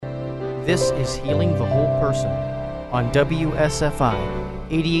This is Healing the Whole Person on WSFI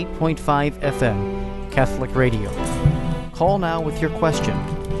 88.5 FM Catholic Radio. Call now with your question,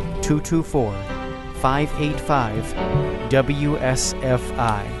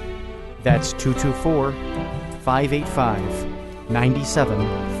 224-585-WSFI. That's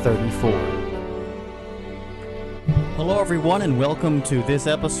 224-585-9734. Hello, everyone, and welcome to this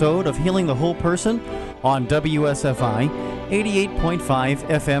episode of Healing the Whole Person on WSFI 88.5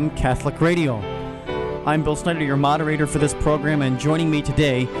 FM Catholic Radio. I'm Bill Snyder, your moderator for this program, and joining me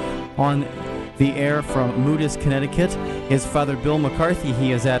today on the air from Moodus, Connecticut, is Father Bill McCarthy.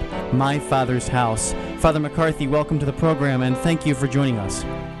 He is at My Father's House. Father McCarthy, welcome to the program, and thank you for joining us.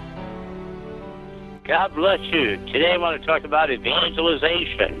 God bless you. Today I want to talk about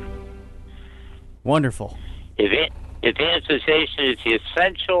evangelization. Wonderful. Evangelization is the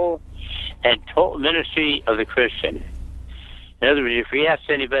essential and total ministry of the Christian. In other words, if we ask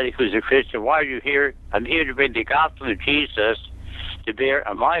anybody who's a Christian, why are you here? I'm here to bring the gospel of Jesus to bear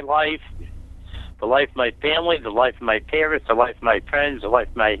on my life, the life of my family, the life of my parents, the life of my friends, the life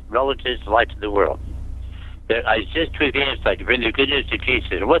of my relatives, the life of the world. That I exist to evangelize, to bring the good news to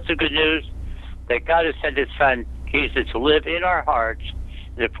Jesus. And what's the good news? That God has sent His Son, Jesus, to live in our hearts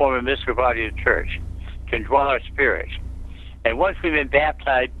in the form of mystical body of the church, to indwell our spirit. And once we've been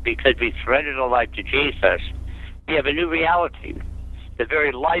baptized because we surrendered our life to Jesus, we have a new reality, the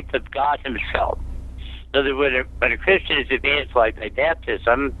very life of God Himself. In other words, when a Christian is evangelized by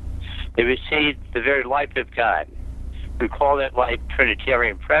baptism, they receive the very life of God. We call that life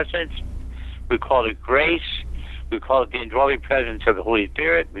Trinitarian presence. We call it grace. We call it the indwelling presence of the Holy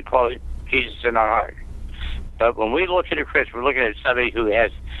Spirit. We call it Jesus in our heart. But when we look at a Christian, we're looking at somebody who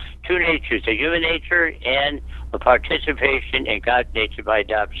has two natures, a human nature and a participation in God's nature by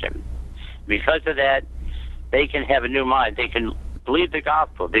adoption. Because of that, they can have a new mind. They can believe the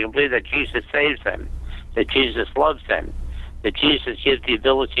gospel. They can believe that Jesus saves them, that Jesus loves them, that Jesus gives the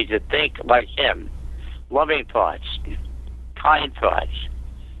ability to think like Him, loving thoughts, kind thoughts,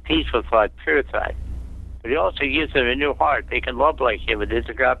 peaceful thoughts, pure thoughts. But He also gives them a new heart. They can love like Him with His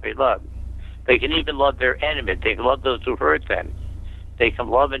agape love. They can even love their enemies. They can love those who hurt them. They can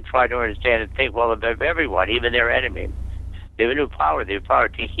love and try to understand and think well of everyone, even their enemy. They have a new power. They have power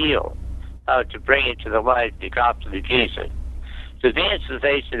to heal, power to bring into the life the gospel of Jesus. So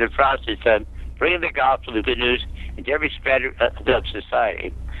evangelization is the process of bringing the gospel, the good news, into every strata of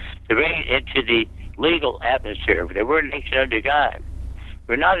society, to bring it into the legal atmosphere. That we're a nation under God.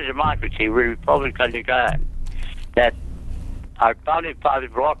 We're not a democracy. We're a republic under God. That our founding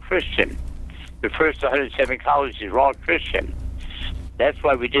fathers were all Christian. The first 107 colleges were all Christian. That's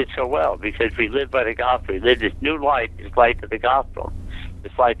why we did so well, because we lived by the gospel. We lived this new life, this life of the gospel,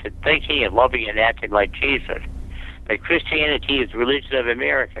 this life of thinking and loving and acting like Jesus. That Christianity is the religion of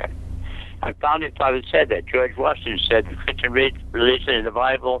America. Our founding fathers said that. George Washington said the Christian religion and the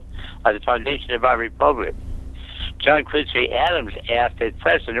Bible are the foundation of our republic. John Quincy Adams asked the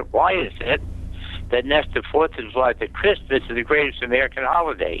president, why is it that next to 4th of July, that Christmas is the greatest American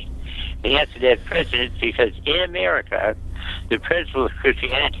holiday? The answer to that president is because in America, the principles of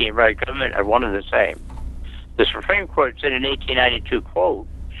Christianity and right government are one and the same. The Supreme Court said in 1892, quote,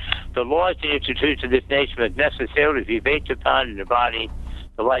 the laws and institutions of this nation must necessarily be based upon and embody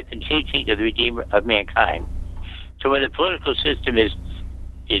the life and teaching of the Redeemer of mankind. So when the political system is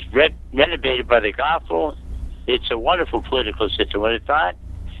renovated by the gospel, it's a wonderful political system. When it's not,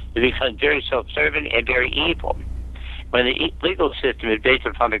 it becomes very self-serving and very evil. When the legal system is based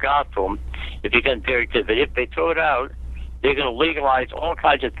upon the gospel, it becomes very good. But if they throw it out, they're going to legalize all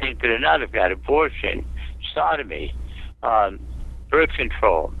kinds of things that are not of God: abortion, sodomy, birth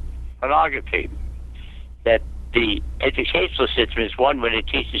control, pornography. That the educational system is one when it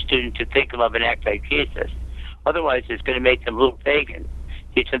teaches students to think, love, and act like Jesus. Otherwise, it's going to make them a little pagan.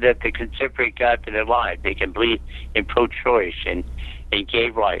 Teach them that they can separate God from their lives. They can believe in pro-choice and gay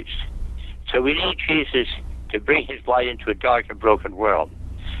rights. So we need Jesus to bring His light into a dark and broken world.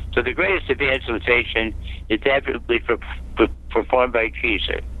 So the greatest evangelization is inevitably performed by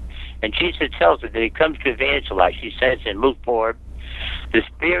Jesus. And Jesus tells us that He comes to evangelize. He says in Luke 4, the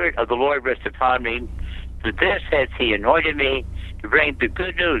Spirit of the Lord rests upon me. For this has He anointed me to bring the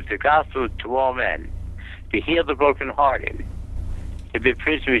good news, the gospel to all men, to heal the brokenhearted, to be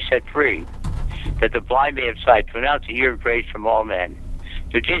prisoners set free, that the blind may have sight, to announce the year of grace from all men.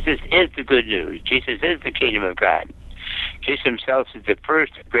 So Jesus is the good news. Jesus is the kingdom of God. Jesus Himself is the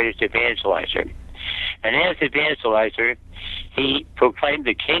first and greatest evangelizer. And as evangelizer, He proclaimed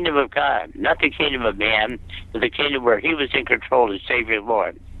the kingdom of God, not the kingdom of man, but the kingdom where He was in control as Savior and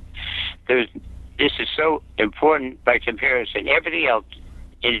Lord. This is so important by comparison. Everything else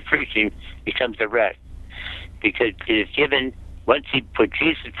in his preaching becomes the rest. Because it is given, once he put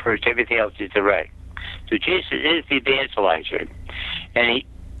Jesus first, everything else is the rest. So Jesus is the evangelizer. And he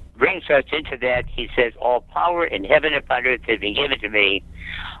brings us into that. He says, all power in heaven and on earth has been given to me.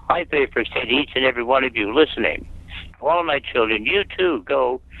 I therefore say to each and every one of you listening, to all my children, you too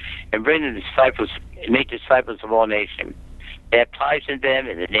go and bring them disciples, make disciples of all nations, baptizing them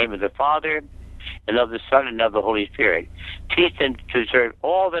in the name of the Father, and of the Son, and of the Holy Spirit. Teach them to observe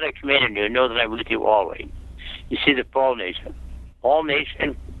all that I commanded you, and know that I'm with you always. You see the all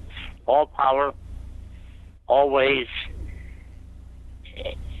nation, all power, always,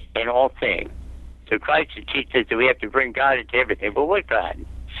 and all things. So Christ teaches that we have to bring God into everything. But what God?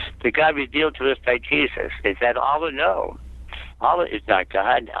 The God revealed to us by Jesus. Is that Allah? No. Allah is not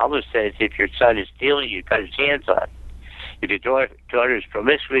God. Allah says if your son is stealing, you cut his hands off. If your daughter is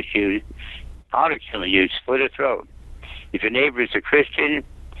promiscuous, you honor killing, you split her throat. If your neighbor is a Christian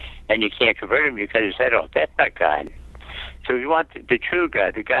and you can't convert him, you cut his head off. That's not God. So we want the true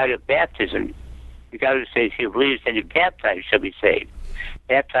God, the God of baptism, the God who says he who believes and is baptized shall be saved.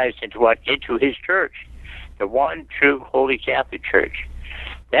 Baptized into what? Into his church, the one true Holy Catholic Church.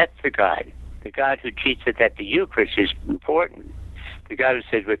 That's the God who teaches that the Eucharist is important. The God who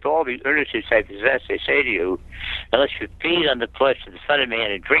says, with all the earnestness I possess, I say to you, unless you feed on the flesh of the Son of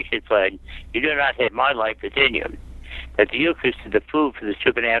Man and drink his blood, you do not have my life within you. That the Eucharist is the food for the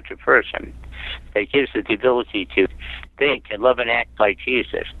supernatural person that gives us the ability to think and love and act like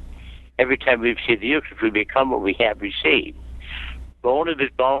Jesus. Every time we receive the Eucharist, we become what we have received. Bone of his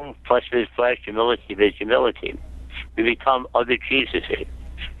bone, flesh of his flesh, humility of his humility. We become other Jesuses.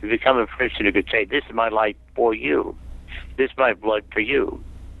 We become a person who could say, this is my life for you. This is my blood for you.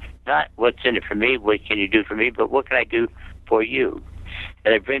 Not what's in it for me, what can you do for me, but what can I do for you?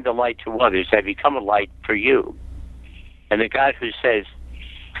 And I bring the light to others. I become a light for you. And the God who says,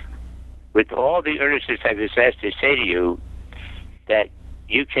 with all the earnestness I possess, to say to you that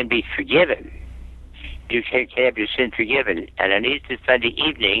you can be forgiven. You can have your sin forgiven. And on Easter Sunday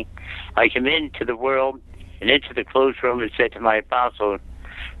evening, I come into the world and into the closed room and said to my apostle,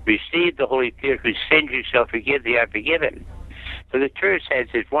 receive the Holy Spirit, whose sins you shall forgive, they are forgiven. So the Church has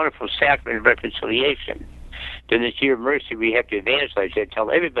this wonderful sacrament of reconciliation. During this year of mercy, we have to evangelize and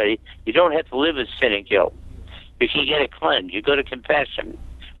tell everybody, you don't have to live with sin and guilt. You can get it cleansed. You go to confession,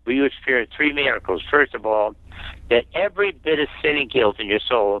 where you experience three miracles. First of all, that every bit of sin and guilt in your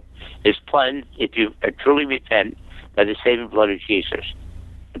soul is cleansed if you truly repent by the saving blood of Jesus.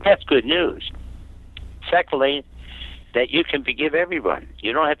 But that's good news. Secondly, that you can forgive everyone.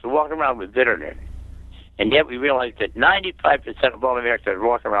 You don't have to walk around with bitterness. And yet we realize that 95% of all Americans are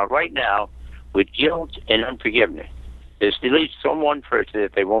walking around right now with guilt and unforgiveness. There's at least one person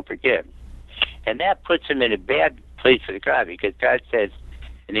that they won't forgive. And that puts them in a bad place for God, because God says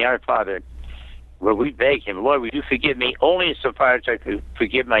in the Our Father, where we beg him, Lord, will you forgive me only insofar as I could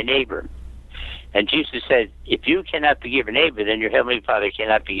forgive my neighbor? And Jesus said, if you cannot forgive your neighbor, then your Heavenly Father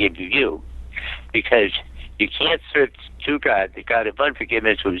cannot forgive you. Because you can't serve two gods, the God of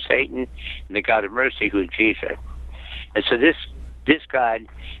unforgiveness, who is Satan, and the God of mercy, who is Jesus. And so this God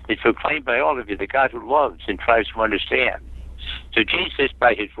is proclaimed by all of you, the God who loves and tries to understand. So Jesus,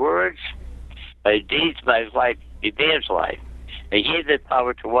 by his words, by his deeds, by his life, evangelized. And he gave that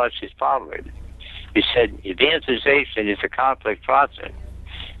power to us, his followers. He said evangelization is a complex process.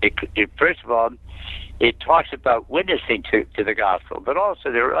 First of all, it talks about witnessing to the gospel, but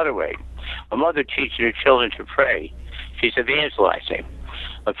also there are other ways. A mother teaching her children to pray, she's evangelizing.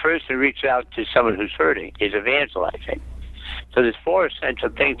 A person reaches out to someone who's hurting is evangelizing. So there's four essential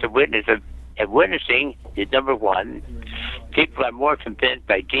things of witness. And witnessing is number one. People are more convinced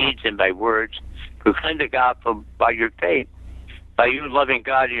by deeds than by words. Proclaim the gospel by your faith, by you loving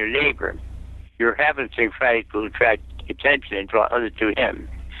God and your neighbor. Your habits in Christ will attract attention and draw others to him.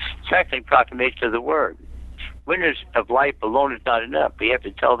 Secondly, proclamation of the word. Witness of life alone is not enough. We have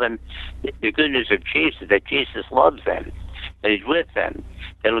to tell them the good news of Jesus, that Jesus loves them, that he's with them,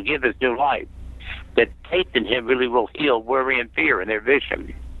 that he'll give us new life, that faith in him really will heal worry and fear in their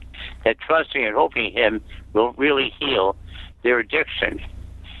vision, that trusting and hoping him will really heal their addiction,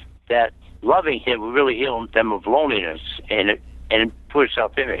 that loving him will really heal them of loneliness and poor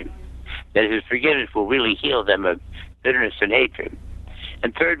self-image, that his forgiveness will really heal them of bitterness and hatred.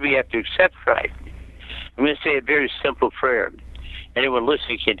 And third, we have to accept Christ. I'm going to say a very simple prayer. Anyone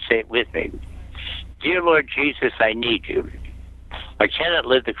listening can say it with me. Dear Lord Jesus, I need you. I cannot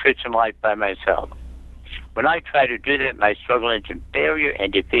live the Christian life by myself. When I try to do that, I struggle into failure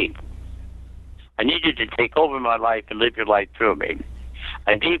and defeat. I need you to take over my life and live your life through me.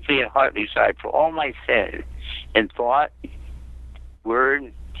 I'm deeply and heartily sorry for all my sins in thought,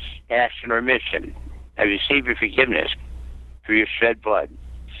 word, ask in remission. I receive your forgiveness through your shed blood.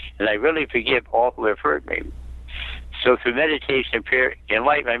 And I really forgive all who have hurt me. So through meditation and prayer,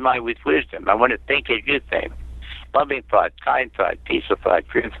 enlighten my mind with wisdom. I want to think as you think. Loving thought, kind thought, peaceful thought,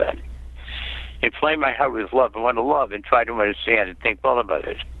 pure thought. Inflame my heart with love. I want to love and try to understand and think well about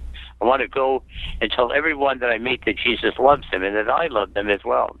it. I want to go and tell everyone that I meet that Jesus loves them and that I love them as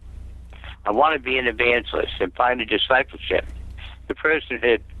well. I want to be an evangelist and find a discipleship. The person who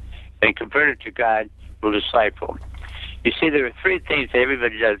had been converted to God will disciple. You see, there are three things that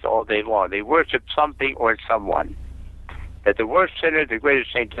everybody does all day long. They worship something or someone. That the worst sinner, the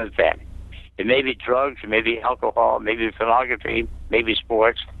greatest saint, does that. It may be drugs, it may be alcohol, maybe pornography, maybe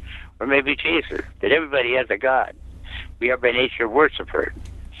sports, or maybe Jesus. That everybody has a God. We are by nature worshipers.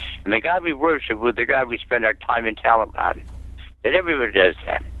 And the God we worship is the God we spend our time and talent on. That everybody does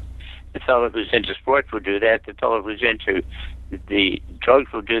that. The fellow who's into sports will do that. The fellow who's into the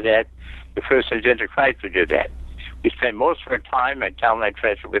drugs will do that. The person who's into Christ will do that. We spend most of our time and talent and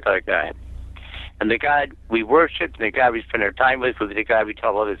treasure with our God. And the God we worship, the God we spend our time with, will be the God we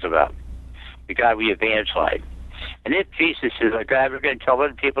tell others about. The God we evangelize. And if Jesus is our God, we're going to tell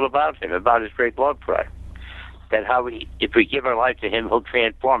other people about him, about his great love for us. That if we give our life to him, he'll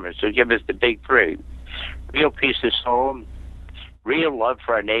transform us. He'll give us the big three. Real peace of soul, real love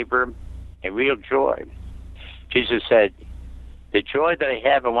for our neighbor, and real joy. Jesus said, the joy that I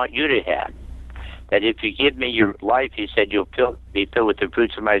have, I want you to have. That if you give me your life, he said, you'll be filled with the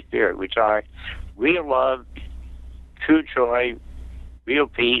fruits of my spirit, which are real love, true joy, real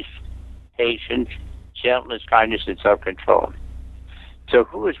peace, patience, gentleness, kindness, and self-control. So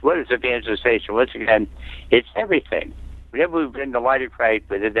what is evangelization? Once again, it's everything. Whenever we bring the light of Christ,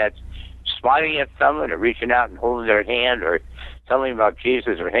 whether that's smiling at someone or reaching out and holding their hand or telling them about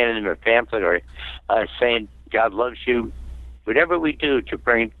Jesus or handing them a pamphlet or saying God loves you, whatever we do to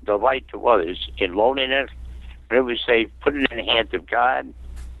bring the light to others in loneliness, whenever we say put it in the hands of God,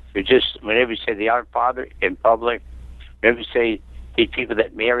 whenever we say the Our Father in public, whenever we say these people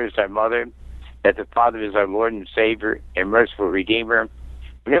that Mary is our mother, that the Father is our Lord and Savior and merciful Redeemer,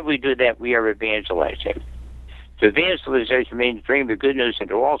 whenever we do that, we are evangelizing. So evangelization means bringing the good news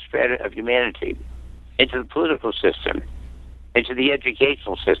into all strata of humanity, into the political system, into the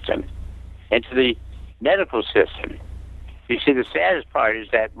educational system, into the medical system. You see, the saddest part is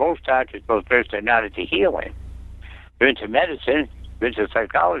that most doctors, most nurses are not into healing. They're into medicine, they're into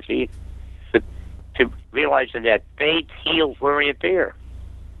psychology, to realizing that faith heals worry and fear,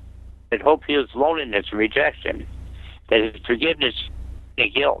 that hope heals loneliness and rejection, that is forgiveness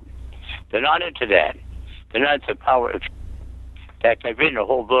and guilt. They're not into that. They're not into the power of. In fact, I've written a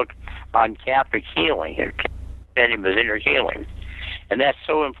whole book on Catholic healing, and inner healing, and that's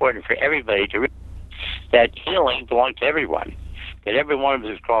so important for everybody to realize that healing belongs to everyone, that every one of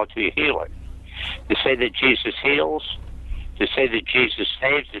us is called to be a healer. To say that Jesus heals, to say that Jesus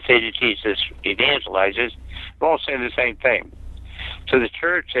saves, to say that Jesus evangelizes, we're all saying the same thing. So the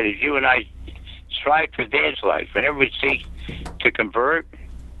church, that is you and I, strive to evangelize. Whenever we seek to convert,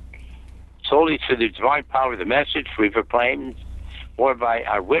 solely through the divine power of the message we proclaim, or by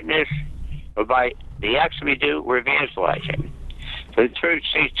our witness, or by the acts we do, we're evangelizing. So the church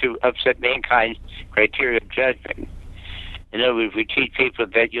seeks to upset mankind's criteria of judgment. In other words, we teach people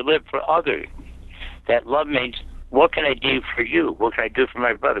that you live for others. That love means, what can I do for you? What can I do for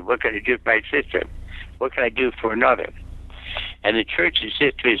my brother? What can I do for my sister? What can I do for another? And the church's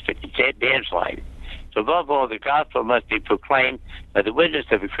history is evangelizing. So above all, the gospel must be proclaimed by the witness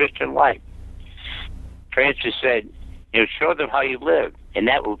of a Christian life. Francis said, show them how you live, and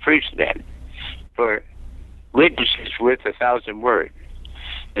that will preach them. For witness is worth 1,000 words.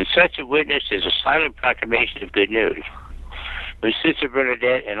 And such a witness is a silent proclamation of good news. When Sister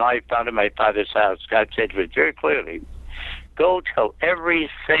Bernadette and I founded my father's house, God said to us very clearly, go tell every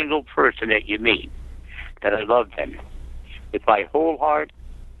single person that you meet that I love them. With my whole heart,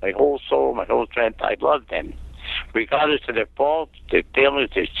 my whole soul, my whole strength, I love them. Regardless of their faults, their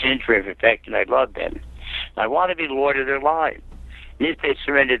failings, their sins, their imperfection, I love them. I want to be Lord of their lives. And if they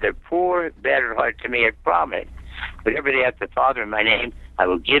surrender their poor, battered heart to me, I promise, whatever they ask the Father in my name, I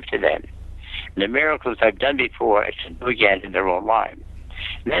will give to them. And the miracles I've done before, I should do again in their own lives.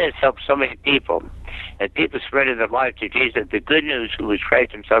 And that has helped so many people. As people surrender their lives to Jesus, the good news, who is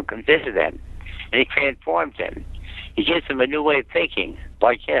Christ himself, comes into them. And he transforms them. He gives them a new way of thinking,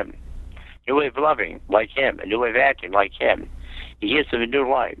 like him. A new way of loving, like him. A new way of acting, like him. He gives them a new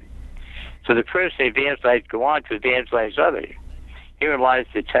life. So the person they evangelize go on to evangelize others. Herein lies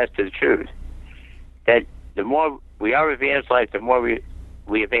the test of the truth. That the more we are evangelized, the more we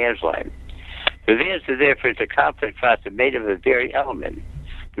evangelize. The evangelist, therefore, is a complex process made of a very element.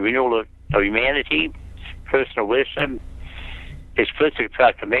 the renewal of humanity, personal wisdom, explicit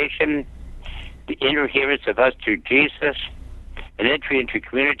proclamation, the inherence of us through Jesus, an entry into a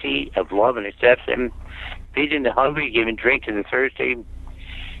community of love and acceptance, feeding the hungry, giving drink to the thirsty.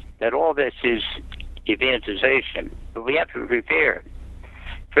 That all this is evangelization. But we have to prepare.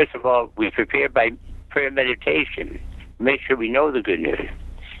 First of all, we prepare by prayer and meditation. Make sure we know the good news.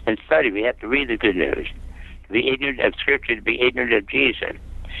 And study. We have to read the good news. To be ignorant of Scripture, to be ignorant of Jesus.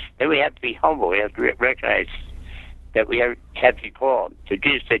 Then we have to be humble. We have to recognize that we have to be called. So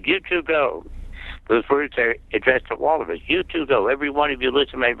Jesus said, you two go. Those words are addressed to all of us. You two go. Every one of you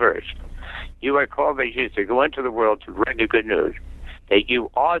listen to my verse. You are called by Jesus to go into the world to bring the good news. That you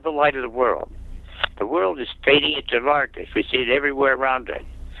are the light of the world. The world is fading into darkness. We see it everywhere around us.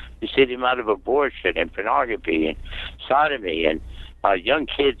 We see the amount of abortion and pornography and sodomy and young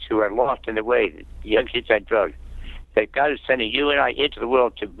kids who are lost in the way, young kids on drugs. That God is sending you and I into the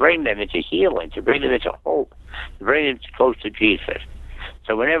world to bring them into healing, to bring them into hope, to bring them close to Jesus.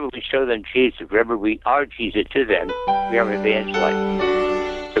 So whenever we show them Jesus, wherever we are Jesus to them, we are evangelizing.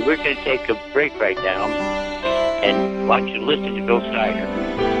 So we're going to take a break right now and want you to listen to Bill Snyder.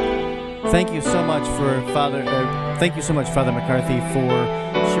 Thank you so much, Father McCarthy, for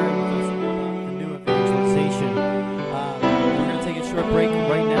sharing with us about the new evangelization. We're going to take a short break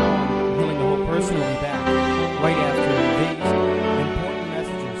right now on Healing the Whole Person. We'll be back right after these important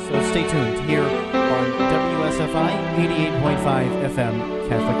messages. So stay tuned here on WSFI 88.5 FM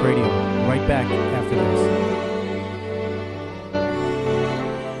Catholic Radio. Right back after this.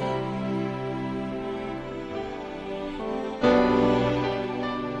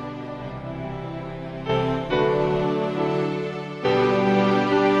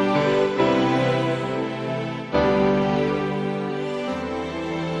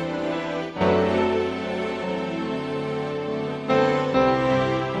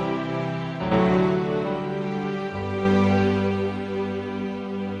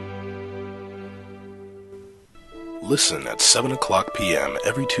 Listen at 7 o'clock p.m.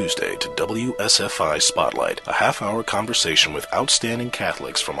 every Tuesday to WSFI Spotlight, a half-hour conversation with outstanding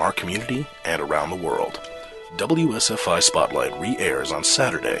Catholics from our community and around the world. WSFI Spotlight re-airs on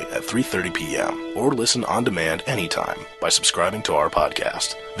Saturday at 3:30 p.m. or listen on demand anytime by subscribing to our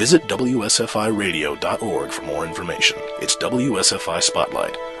podcast. Visit WSFIRadio.org for more information. It's WSFI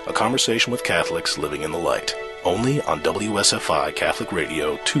Spotlight, a conversation with Catholics living in the light. Only on WSFI Catholic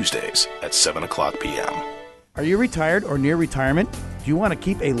Radio, Tuesdays at 7 o'clock p.m. Are you retired or near retirement? Do you want to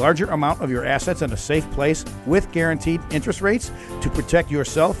keep a larger amount of your assets in a safe place with guaranteed interest rates to protect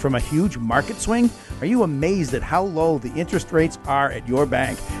yourself from a huge market swing? Are you amazed at how low the interest rates are at your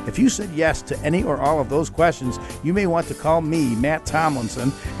bank? If you said yes to any or all of those questions, you may want to call me, Matt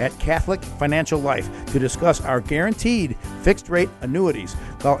Tomlinson, at Catholic Financial Life to discuss our guaranteed fixed-rate annuities.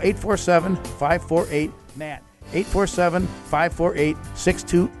 Call 847-548-MATT,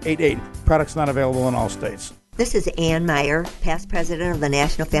 847-548-6288. Products not available in all states. This is Ann Meyer, past president of the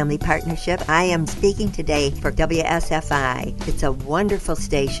National Family Partnership. I am speaking today for WSFI. It's a wonderful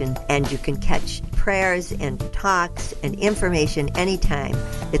station, and you can catch prayers and talks and information anytime.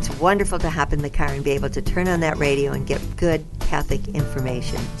 It's wonderful to hop in the car and be able to turn on that radio and get good Catholic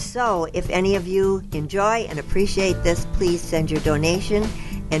information. So if any of you enjoy and appreciate this, please send your donation,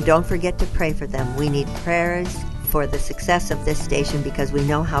 and don't forget to pray for them. We need prayers for the success of this station because we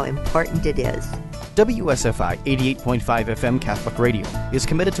know how important it is. WSFI 88.5 FM Catholic Radio is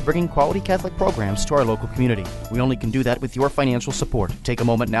committed to bringing quality Catholic programs to our local community. We only can do that with your financial support. Take a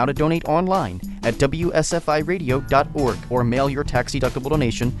moment now to donate online at WSFIRadio.org or mail your tax-deductible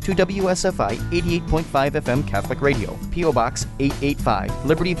donation to WSFI 88.5 FM Catholic Radio, P.O. Box 885,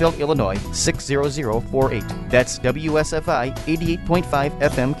 Libertyville, Illinois 60048. That's WSFI 88.5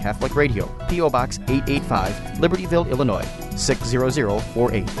 FM Catholic Radio, P.O. Box 885, Libertyville, Illinois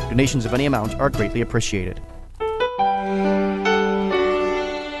 60048. Donations of any amount are greatly appreciated.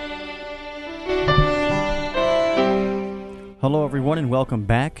 Hello, everyone, and welcome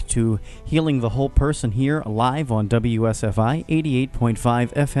back to Healing the Whole Person here live on WSFI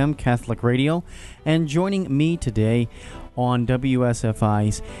 88.5 FM Catholic Radio. And joining me today on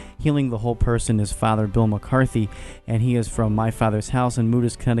WSFI's Healing the Whole Person is Father Bill McCarthy, and he is from My Father's House in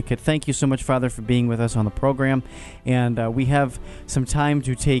Moodus, Connecticut. Thank you so much, Father, for being with us on the program. And we have some time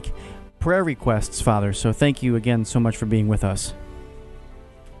to take prayer requests, Father, so thank you again so much for being with us.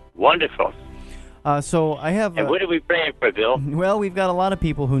 Wonderful. So I have... and what are we praying for, Bill? Well, we've got a lot of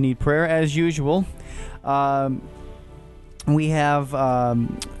people who need prayer, as usual. We have,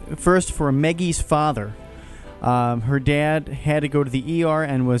 first, for Maggie's father. Her dad had to go to the ER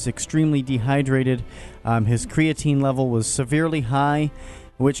and was extremely dehydrated. His creatine level was severely high.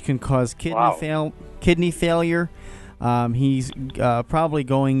 which can cause kidney failure. He's probably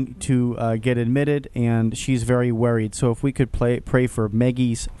going to get admitted, and she's very worried. So if we could pray for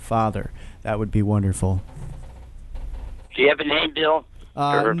Maggie's father, that would be wonderful. Do you have a name, Bill?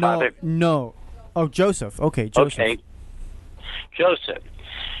 No. Oh, Joseph. Okay, Joseph. Okay. Joseph.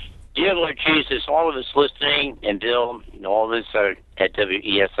 Dear Lord Jesus, all of us listening, and Bill, and all of us are at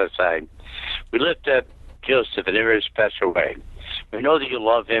WESSI, we lift up Joseph in a very special way. We know that you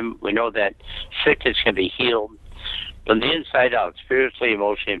love him. We know that sickness can be healed from the inside out, spiritually,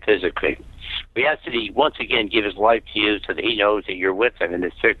 emotionally, and physically. We ask that he once again give his life to you so that he knows that you're with him in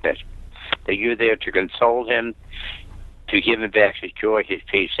his sickness, that you're there to console him, to give him back his joy, his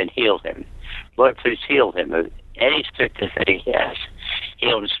peace, and heal him. Lord, please heal him of any sickness that he has.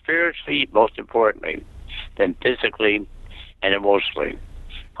 Heal him spiritually, most importantly, then physically and emotionally.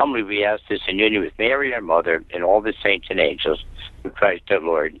 Humbly we ask this in union with Mary, our mother, and all the saints and angels, through Christ our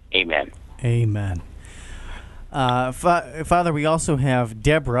Lord. Amen. Amen. Father, we also have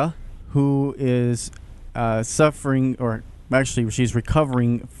Deborah, who is suffering, or actually she's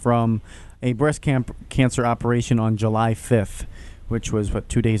recovering from a breast cancer operation on July 5th, which was,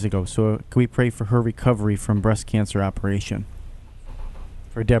 2 days ago. So can we pray for her recovery from breast cancer operation?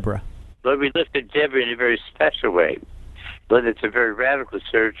 For Deborah. Lord, we lifted Deborah in a very special way. Lord, it's a very radical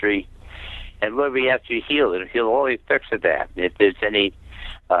surgery. And Lord, we ask you to heal it, heal all the effects of that. If there's any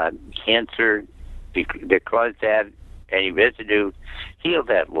cancer that caused that, any residue, heal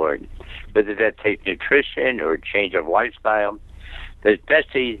that, Lord. Whether that takes nutrition or change of lifestyle, but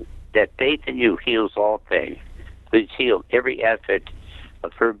especially that faith in you heals all things. Please heal every aspect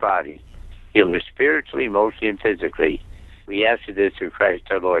of her body. Heal her spiritually, emotionally, and physically. We ask you this through Christ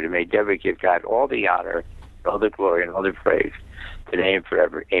our Lord, and may Deborah give God all the honor, all the glory, and all the praise, today and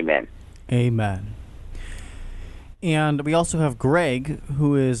forever. Amen. Amen. And we also have Greg,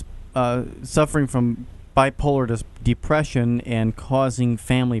 who is suffering from bipolar depression and causing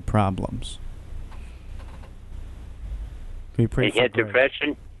family problems. Can we pray for Greg?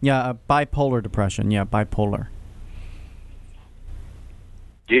 Depression? Yeah, bipolar depression. Yeah, bipolar.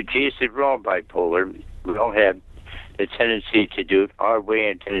 Jesus is wrong, bipolar. We all have the tendency to do it our way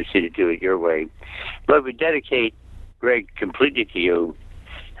and tendency to do it your way. Lord, we dedicate Greg completely to you.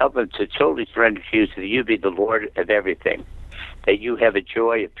 Help him to totally surrender to you so that you be the Lord of everything. That you have a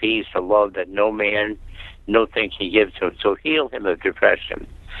joy, a peace, a love that no man, no thing can give to him. So heal him of depression.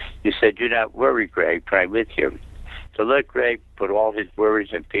 You said, do not worry, Greg, for I'm with you. So let Greg put all his worries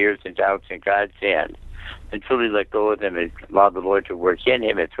and fears and doubts in God's hand and truly let go of them and allow the Lord to work in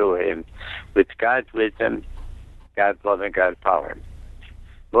him and through him with God's wisdom, God's love, and God's power.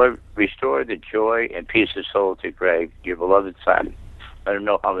 Lord, restore the joy and peace of soul to Greg, your beloved son. Let him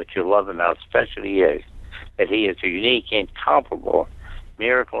know how much you love him, how special he is, that he is a unique, incomparable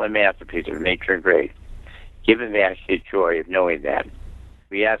miracle and masterpiece of nature and grace. Give him back his joy of knowing that.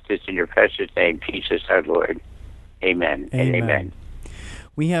 We ask this in your precious name, Jesus our Lord. Amen. And amen.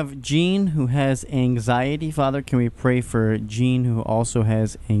 We have Jean, who has anxiety. Father, can we pray for Jean, who also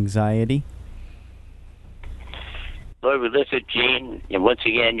has anxiety? Lord, we lift up Jean, and once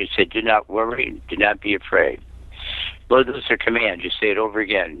again, you said, do not worry, do not be afraid. Lord, those are commands. You say it over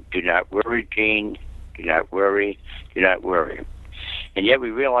again. Do not worry, Jean. Do not worry. Do not worry. And yet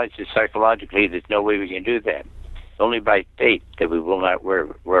we realize that psychologically there's no way we can do that. It's only by faith that we will not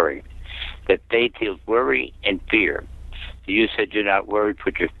worry. That faith heals worry and fear. So you said, do not worry.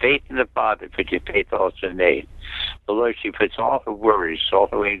 Put your faith in the Father. Put your faith also in me. The Lord, she puts all her worries, all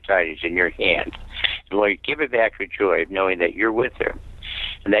her anxieties in your hand. And Lord, give her back her joy of knowing that you're with her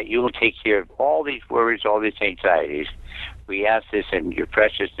and that you will take care of all these worries, all these anxieties. We ask this in your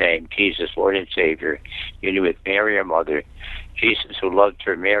precious name, Jesus, Lord and Savior, united with Mary, our mother, Jesus who loved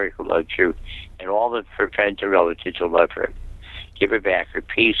her, Mary who loved you, and all of her friends and relatives who love her. Give her back her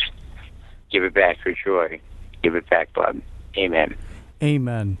peace. Give her back her joy. Give it back, Bob. Amen.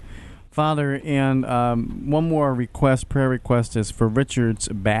 Amen. Father, and one more prayer request is for Richard's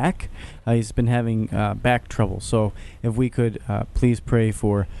back. He's been having back trouble. So if we could please pray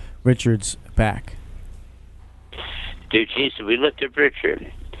for Richard's back. Dear Jesus, we lift up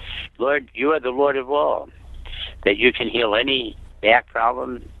Richard. Lord, you are the Lord of all, that you can heal any back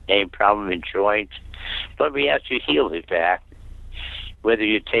problem, any problem in joints. Lord, we ask you to heal his back, whether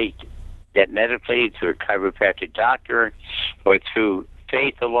you take that medically through a chiropractic doctor or through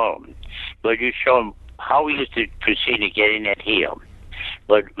faith alone. Lord, you show him how he is to proceed in getting that healed.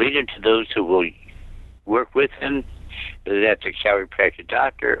 Lord, lead him to those who will work with him, whether that's a chiropractic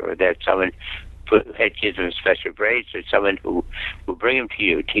doctor or that's someone who gives him special grace or someone who will bring him to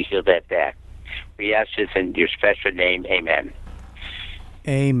you to heal that back. We ask this in your special name. Amen.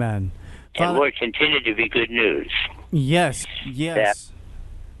 Amen. And Lord, continue to be good news. Yes, yes.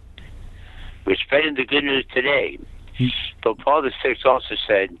 We're spreading the good news today. But Paul VI also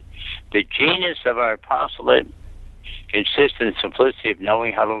said, the genius of our apostolate consists in the simplicity of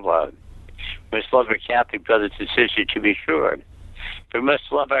knowing how to love. We must love our Catholic brothers and sisters, to be sure. We must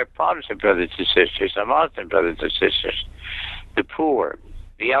love our Protestant brothers and sisters, our Muslim brothers and sisters, the poor,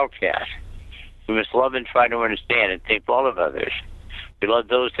 the outcast. We must love and try to understand and think well of others. We love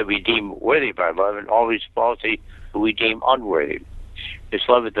those that we deem worthy of our love and always faulty who we deem unworthy. This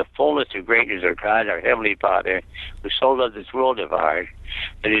love is the fullness and greatness of God, our Heavenly Father, who so loved this world of ours,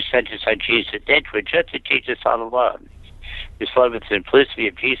 that He sent His Son Jesus into it just to teach us how to love. This love is the simplicity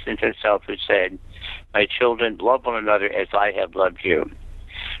of Jesus Himself, who said, my children, love one another as I have loved you.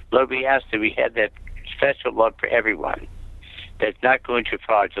 Lord, we ask that we have that special love for everyone. That's not going too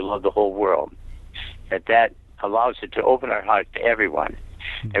far to love the whole world. That allows it to open our hearts to everyone.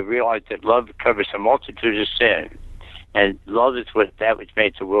 And realize that love covers a multitude of sin. And love is that which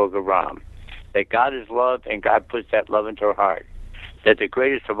makes the world go round. That God is love, and God puts that love into our heart. That the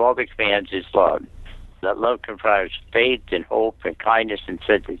greatest of all the commands is love. That love comprises faith and hope and kindness and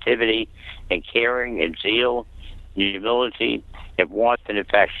sensitivity and caring and zeal and humility and warmth and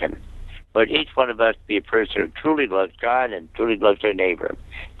affection. But each one of us be a person who truly loves God and truly loves their neighbor.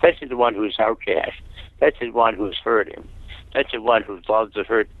 That's the one who is outcast. That's the one who is hurting. That's the one who loves to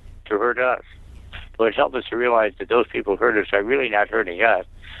hurt us. Lord, help us to realize that those people who hurt us are really not hurting us.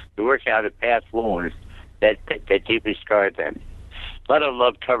 They're working out of past wounds that deeply scarred them. Let our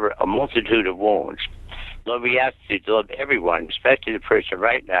love cover a multitude of wounds. Lord, we ask you to love everyone, especially the person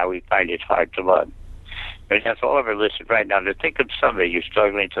right now we find it hard to love. But ask all of our listeners right now to think of somebody you're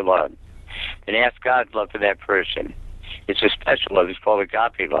struggling to love. And ask God's love for that person. It's a special love. It's called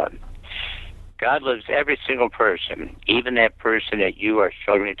agape love. God loves every single person, even that person that you are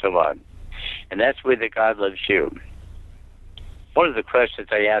struggling to love. And that's where that God loves you. One of the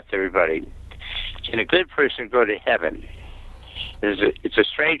questions I ask everybody, can a good person go to heaven? It's a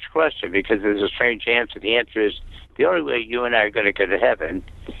strange question because there's a strange answer. The answer is the only way you and I are going to go to heaven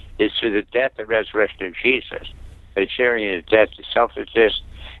is through the death and resurrection of Jesus, by sharing His death, His selflessness,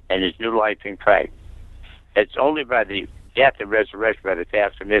 and His new life in Christ. It's only by the death and resurrection, by the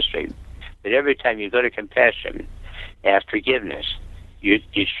fast of mystery, that every time you go to confession, ask forgiveness, you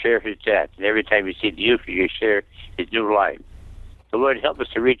share His death. And every time you see the Eucharist, you share His new life. The Lord help us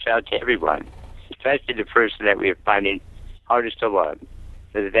to reach out to everyone, especially the person that we are finding hardest to love,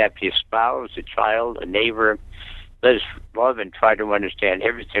 whether that be a spouse, a child, a neighbor. Let us love and try to understand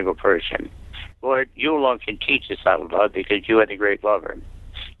every single person. Lord, you alone can teach us how to love because you are the great lover.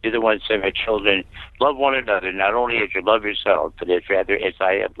 You're the one who said, my children, love one another, not only as you love yourself, but as rather as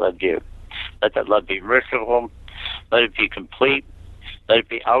I have loved you. Let that love be merciful. Let it be complete. Let it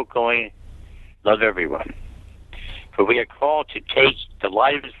be outgoing. Love everyone. For we are called to take the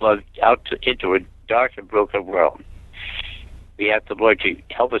light of His love out into a dark and broken world. We ask the Lord to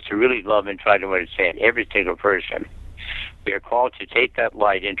help us to really love and try to understand every single person. We are called to take that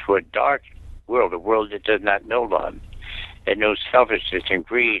light into a dark world, a world that does not know love, that knows selfishness and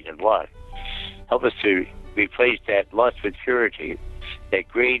greed and lust. Help us to replace that lust with purity, that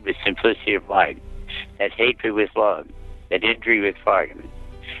greed with simplicity of life, that hatred with love, that injury with pardon.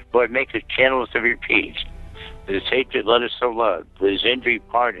 Lord, make us channels of your peace. With His hatred, let us so love. With His injury,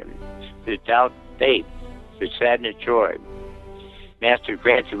 pardon. With His doubt, faith. With sadness, joy. Master,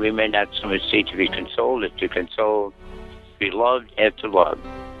 grant that we may not so much seek to be consoled as to console, to be loved as to love.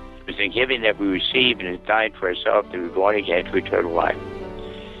 It was in giving that we receive and has died for ourselves that we are born again to eternal life.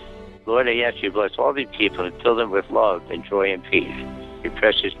 Lord, I ask you to bless all these people and fill them with love and joy and peace. In your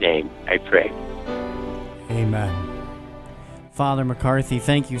precious name, I pray. Amen. Father McCarthy,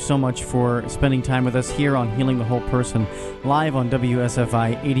 thank you so much for spending time with us here on Healing the Whole Person, live on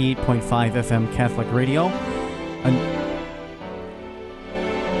WSFI 88.5 FM Catholic Radio.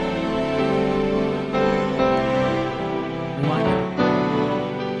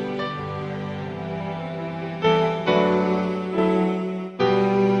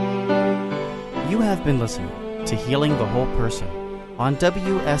 You have been listening to Healing the Whole Person on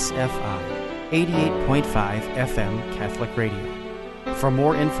WSFI 88.5 FM Catholic Radio. For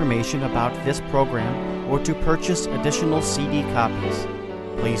more information about this program or to purchase additional CD copies,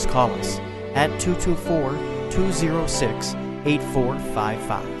 please call us at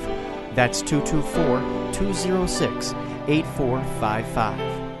 224-206-8455. That's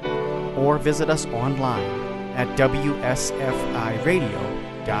 224-206-8455. Or visit us online at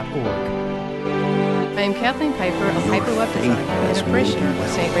WSFIRadio.org. I am Kathleen Piper of Piper Web Design and a parishioner of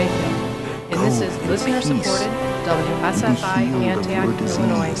St. Raphael. And this is listener-supported, WSFI Antioch,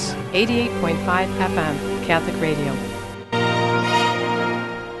 Illinois, 88.5 FM, Catholic Radio.